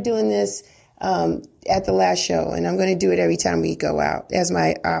started doing this at the last show, and I'm going to do it every time we go out as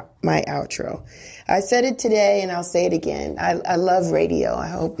my outro. I said it today, and I'll say it again. I love radio. I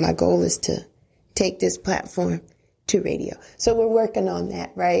hope my goal is to take this platform to radio. So we're working on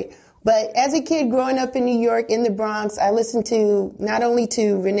that, right? But as a kid growing up in New York, in the Bronx, I listened to not only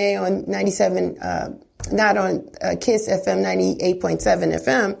to Renee on 97, not on KISS FM 98.7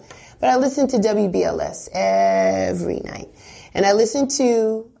 FM, but I listened to WBLS every night. And I listened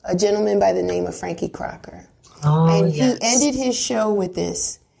to a gentleman by the name of Frankie Crocker. And he ended his show with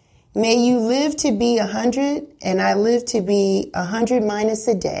this. May you live to be 100, and I live to be 100 minus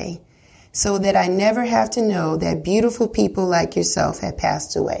a day, so that I never have to know that beautiful people like yourself have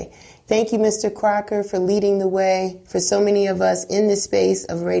passed away. Thank you, Mr. Crocker, for leading the way for so many of us in the space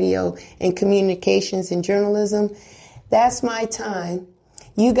of radio and communications and journalism. That's my time.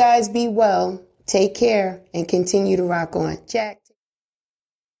 You guys be well, take care, and continue to rock on. Jack.